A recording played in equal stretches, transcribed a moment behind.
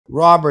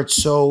Robert,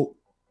 so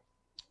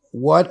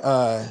what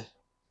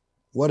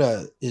what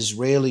a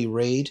Israeli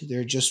raid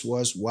there just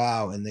was.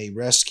 Wow, and they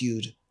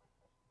rescued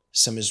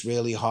some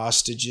Israeli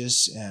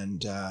hostages,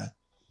 and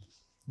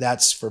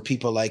that's for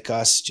people like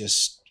us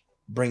just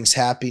brings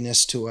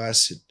happiness to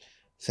us.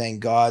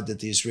 Thank God that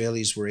the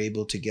Israelis were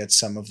able to get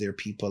some of their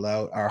people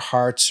out. Our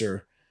hearts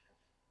are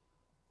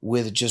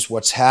with just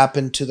what's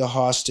happened to the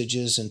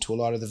hostages and to a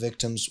lot of the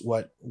victims.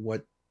 What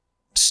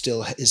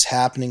still is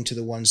happening to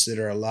the ones that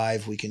are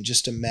alive, we can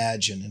just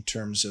imagine in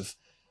terms of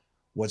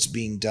what's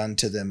being done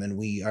to them, and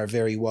we are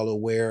very well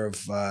aware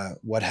of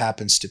what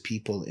happens to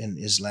people in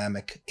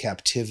Islamic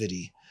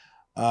captivity.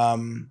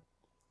 Um,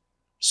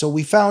 so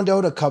we found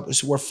out a couple.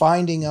 So we're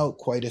finding out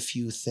quite a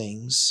few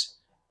things,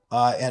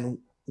 and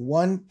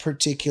one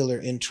particular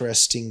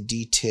interesting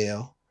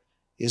detail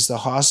is the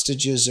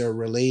hostages are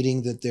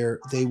relating that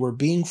they were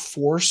being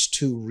forced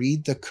to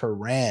read the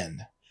Quran.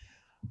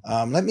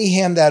 Let me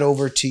hand that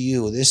over to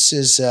you. This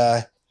is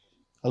a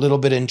little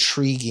bit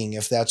intriguing,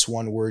 if that's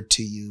one word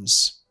to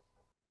use.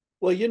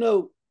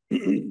 Well,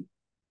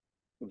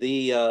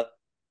 the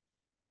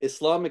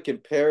Islamic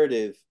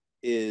imperative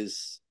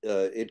is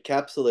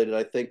encapsulated,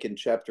 I think, in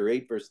chapter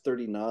 8, verse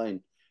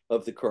 39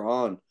 of the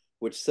Quran,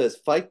 which says,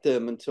 "Fight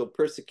them until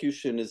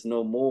persecution is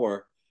no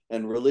more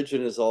and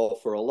religion is all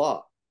for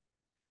Allah."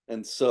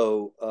 And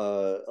so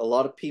a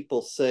lot of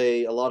people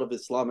say, a lot of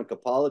Islamic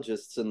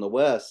apologists in the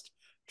West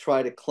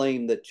try to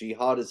claim that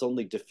jihad is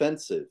only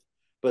defensive.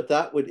 But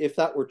that would, if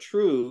that were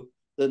true,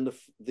 then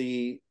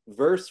the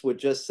verse would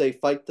just say,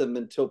 "Fight them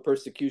until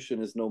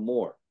persecution is no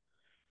more."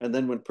 And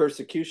then when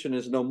persecution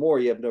is no more,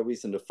 you have no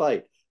reason to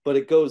fight. But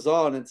it goes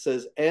on and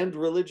says, "And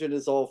religion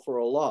is all for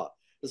Allah."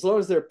 As long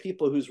as there are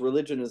people whose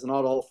religion is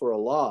not all for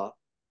Allah,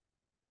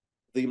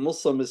 the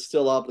Muslim is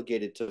still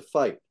obligated to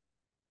fight.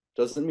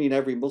 Doesn't mean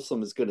every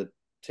Muslim is going to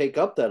take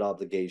up that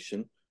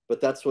obligation,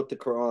 but that's what the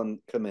Quran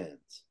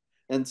commands.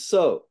 And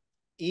so,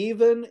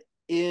 even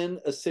in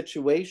a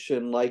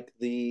situation like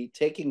the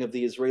taking of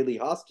the Israeli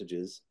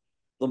hostages,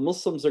 the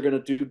Muslims are going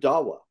to do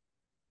dawah,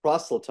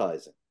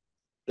 proselytizing.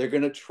 They're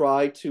going to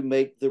try to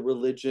make the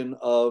religion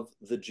of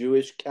the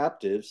Jewish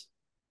captives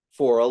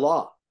for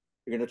Allah.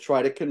 They're going to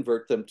try to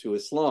convert them to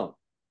Islam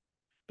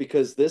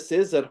because this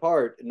is at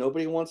heart.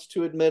 Nobody wants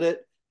to admit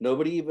it.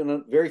 Nobody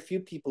even, very few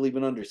people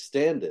even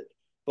understand it.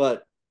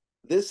 But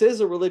this is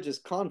a religious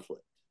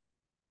conflict.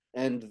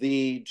 And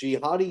the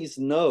jihadis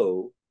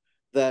know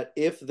that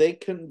if they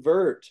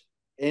convert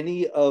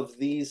any of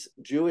these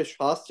Jewish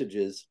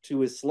hostages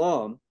to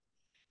Islam,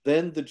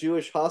 then the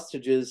Jewish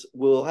hostages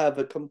will have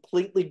a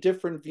completely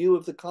different view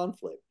of the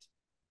conflict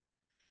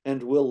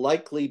and will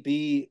likely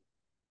be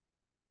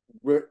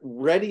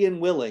ready and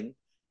willing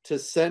to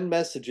send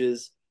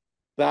messages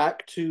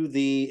back to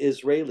the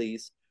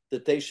Israelis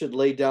that they should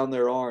lay down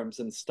their arms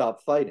and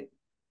stop fighting.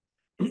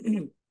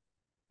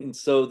 And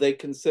so they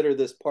consider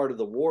this part of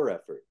the war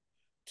effort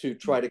to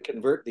try to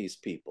convert these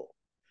people.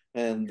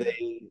 And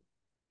they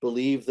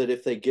believe that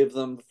if they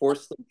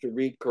force them to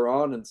read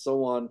Quran and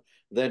so on,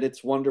 then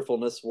its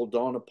wonderfulness will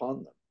dawn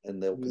upon them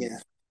and they'll Yeah.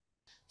 convert.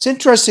 It's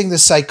interesting the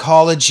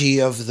psychology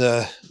of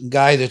the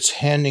guy that's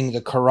handing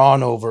the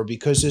Quran over,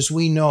 because as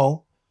we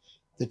know,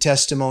 the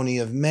testimony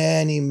of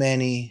many,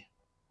 many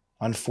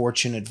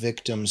unfortunate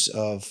victims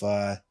of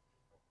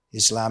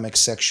Islamic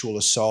sexual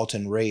assault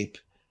and rape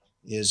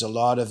is a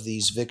lot of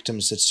these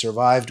victims that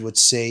survived would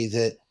say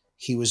that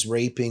he was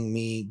raping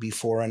me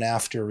before and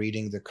after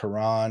reading the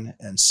Quran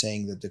and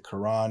saying that the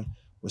Quran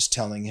was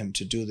telling him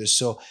to do this.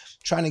 So,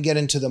 trying to get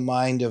into the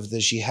mind of the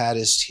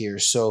jihadist here.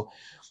 So,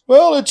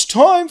 well, it's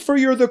time for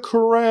your the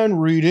Quran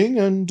reading,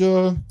 and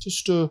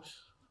just a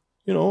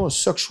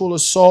sexual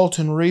assault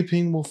and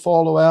raping will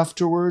follow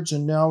afterwards,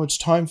 and now it's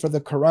time for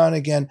the Quran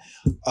again.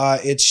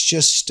 It's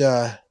just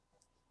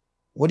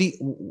what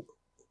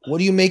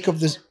do you make of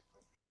this?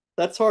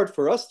 That's hard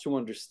for us to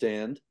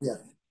understand Yeah.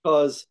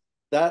 because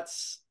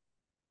that's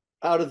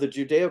out of the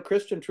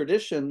Judeo-Christian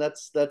tradition.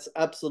 That's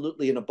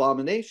absolutely an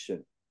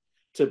abomination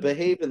to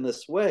behave in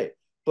this way.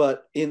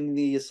 But in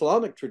the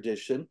Islamic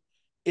tradition,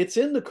 it's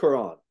in the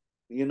Quran.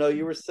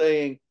 You were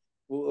saying,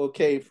 well,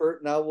 okay, for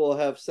now we'll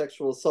have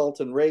sexual assault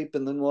and rape,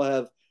 and then we'll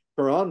have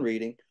Quran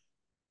reading.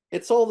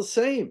 It's all the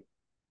same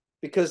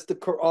because the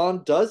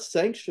Quran does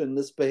sanction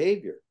this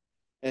behavior.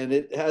 And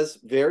it has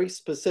very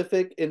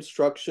specific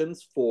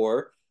instructions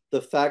for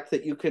the fact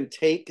that you can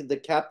take the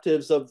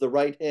captives of the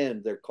right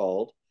hand, they're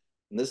called.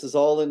 And this is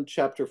all in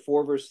chapter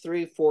 4, verse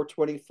 3,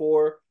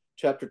 424,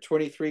 chapter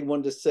 23,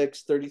 1 to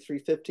 6,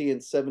 3350,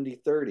 and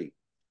 7030.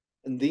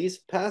 And these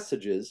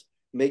passages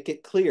make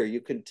it clear you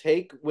can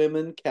take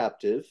women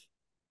captive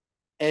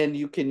and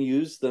you can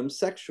use them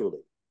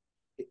sexually,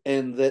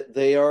 and that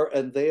they are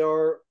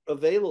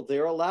available,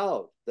 they're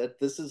allowed, that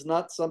this is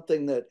not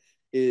something that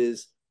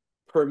is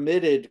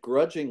permitted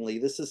grudgingly.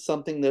 This is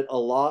something that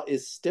Allah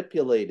is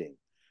stipulating,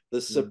 the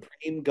Mm.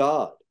 supreme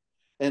God.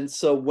 And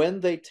so when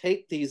they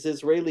take these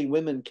Israeli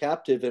women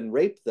captive and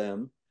rape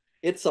them,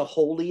 it's a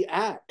holy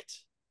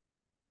act.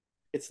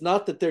 It's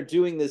not that they're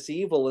doing this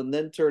evil and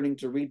then turning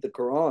to read the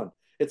Quran.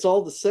 It's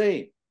all the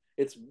same.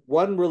 It's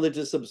one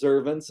religious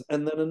observance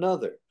and then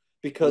another. Yeah.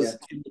 Because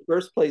in the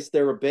first place,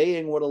 they're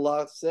obeying what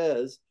Allah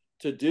says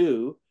to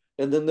do,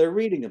 and then they're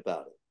reading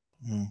about it.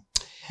 Mm.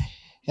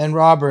 And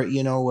Robert,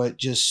 you know what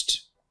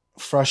just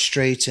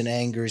frustrates and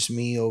angers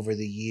me over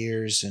the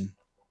years and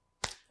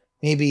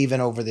maybe even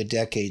over the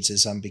decades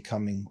as I'm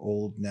becoming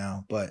old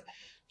now, but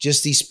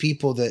just these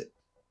people that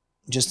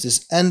just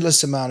this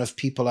endless amount of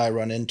people I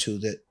run into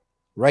that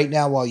right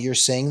now while you're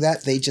saying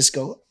that they just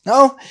go,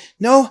 no,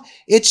 no,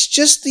 it's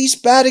just these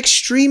bad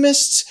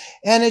extremists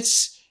and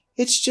it's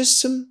just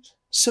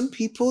some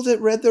people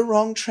that read the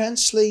wrong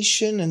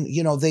translation and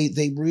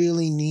they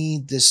really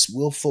need this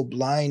willful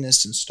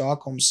blindness and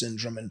Stockholm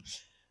syndrome. And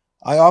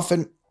I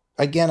often,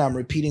 again, I'm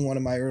repeating one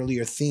of my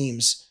earlier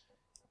themes.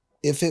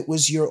 If it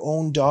was your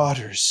own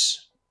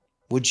daughters,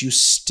 would you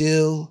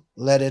still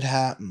let it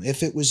happen?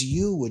 If it was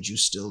you, would you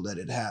still let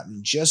it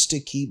happen just to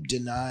keep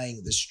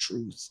denying this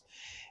truth?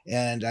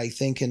 And I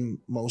think in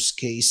most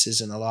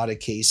cases, in a lot of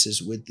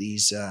cases with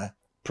these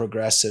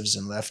progressives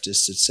and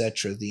leftists,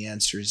 etc., the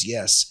answer is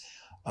yes.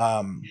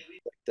 Um,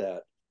 Like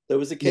that. There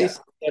was a yeah, case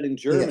like that in yeah,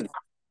 Germany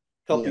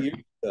a couple yeah,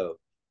 years ago.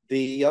 The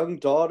young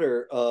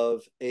daughter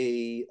of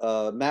a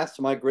mass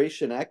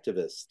migration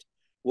activist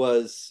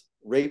was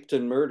raped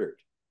and murdered,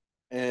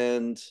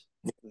 and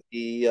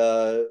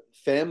the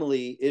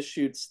family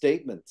issued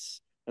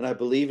statements, and I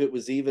believe it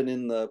was even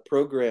in the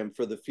program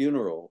for the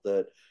funeral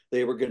that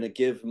they were going to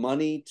give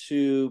money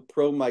to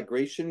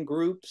pro-migration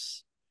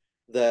groups,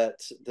 that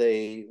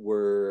they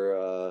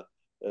were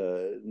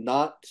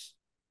not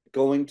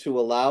going to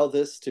allow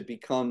this to be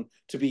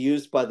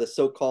used by the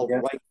so-called yeah.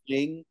 right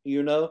wing,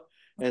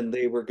 and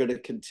they were going to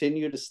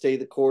continue to stay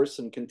the course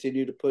and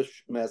continue to push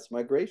mass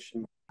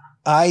migration.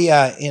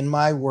 In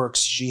my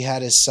works,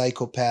 Jihad is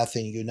Psychopath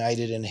and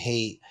United in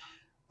Hate,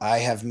 I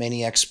have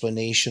many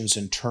explanations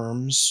and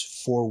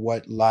terms for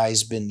what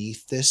lies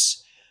beneath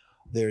this.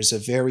 There's a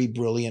very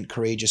brilliant,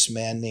 courageous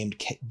man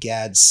named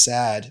Gad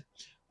Sad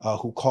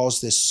who calls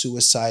this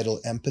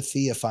suicidal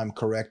empathy. If I'm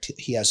correct,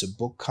 he has a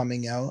book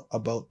coming out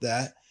about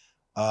that,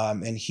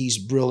 and he's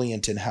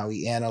brilliant in how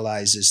he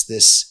analyzes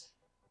this.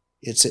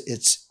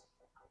 It's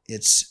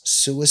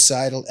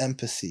suicidal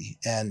empathy,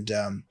 and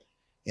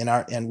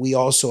we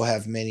also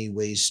have many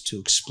ways to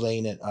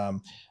explain it.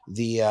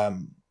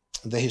 The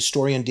the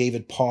historian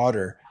David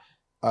Potter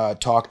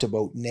talked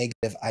about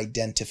negative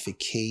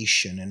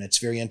identification, and it's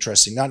very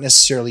interesting. Not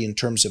necessarily in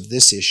terms of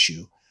this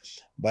issue,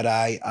 but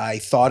I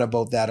thought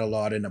about that a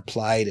lot and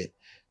applied it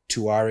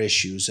to our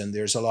issues. And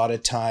there's a lot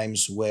of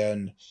times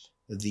when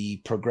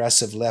the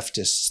progressive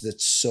leftists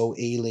that's so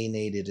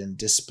alienated and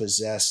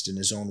dispossessed in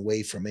his own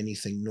way from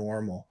anything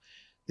normal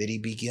that he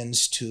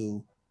begins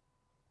to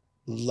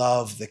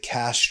love the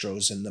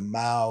Castros and the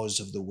Maos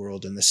of the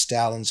world and the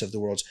Stalins of the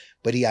world,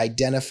 but he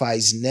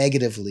identifies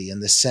negatively in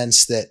the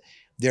sense that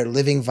they're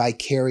living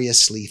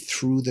vicariously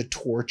through the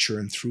torture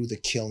and through the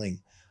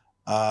killing.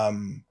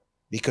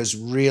 Because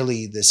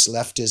really, this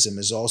leftism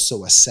is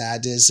also a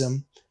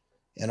sadism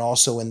and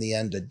also, in the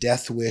end, a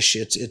death wish.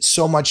 It's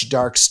so much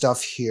dark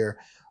stuff here,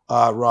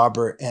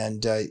 Robert,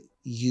 and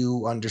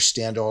you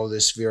understand all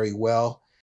this very well.